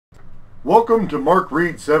Welcome to Mark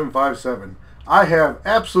Reed 757. I have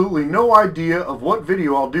absolutely no idea of what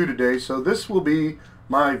video I'll do today, so this will be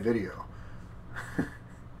my video.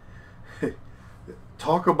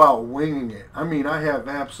 Talk about winging it. I mean, I have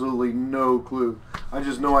absolutely no clue. I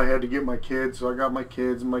just know I had to get my kids, so I got my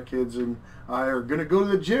kids, and I are going to go to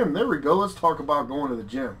the gym. There we go. Let's talk about going to the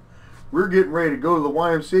gym. We're getting ready to go to the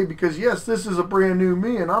YMCA because, yes, this is a brand new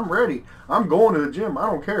me, and I'm ready. I'm going to the gym. I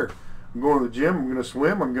don't care. I'm going to the gym. I'm going to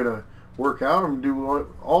swim. I'm going to work out. I'm going to do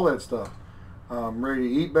all that stuff. I'm ready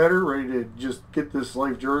to eat better, ready to just get this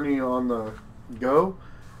life journey on the go.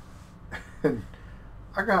 And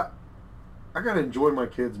I got to enjoy my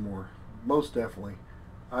kids more, most definitely.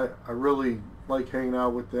 I really like hanging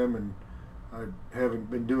out with them, and I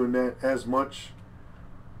haven't been doing that as much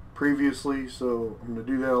previously, so I'm going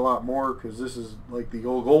to do that a lot more because this is like the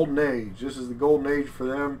old golden age. This is the golden age for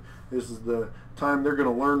them. This is the time they're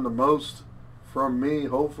going to learn the most from me,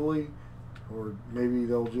 hopefully, or maybe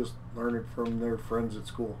they'll just learn it from their friends at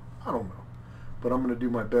school. I don't know, but I'm going to do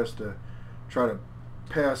my best to try to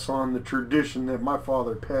pass on the tradition that my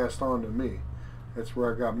father passed on to me. That's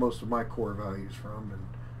where I got most of my core values from, and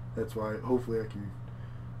that's why hopefully I can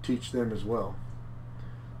teach them as well.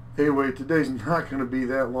 Anyway, today's not going to be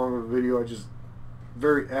that long of a video. I just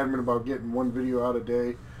very adamant about getting one video out a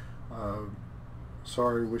day.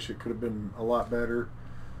 Sorry, wish it could have been a lot better.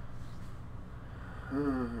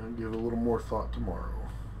 Give it a little more thought tomorrow.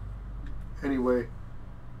 Anyway,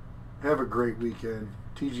 have a great weekend.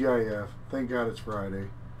 TGIF. Thank God it's Friday.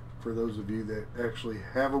 For those of you that actually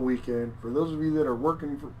have a weekend, for those of you that are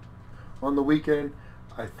working on the weekend,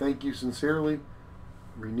 I thank you sincerely.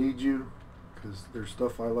 We need you because there's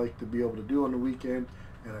stuff I like to be able to do on the weekend,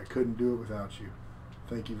 and I couldn't do it without you.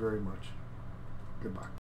 Thank you very much. Goodbye.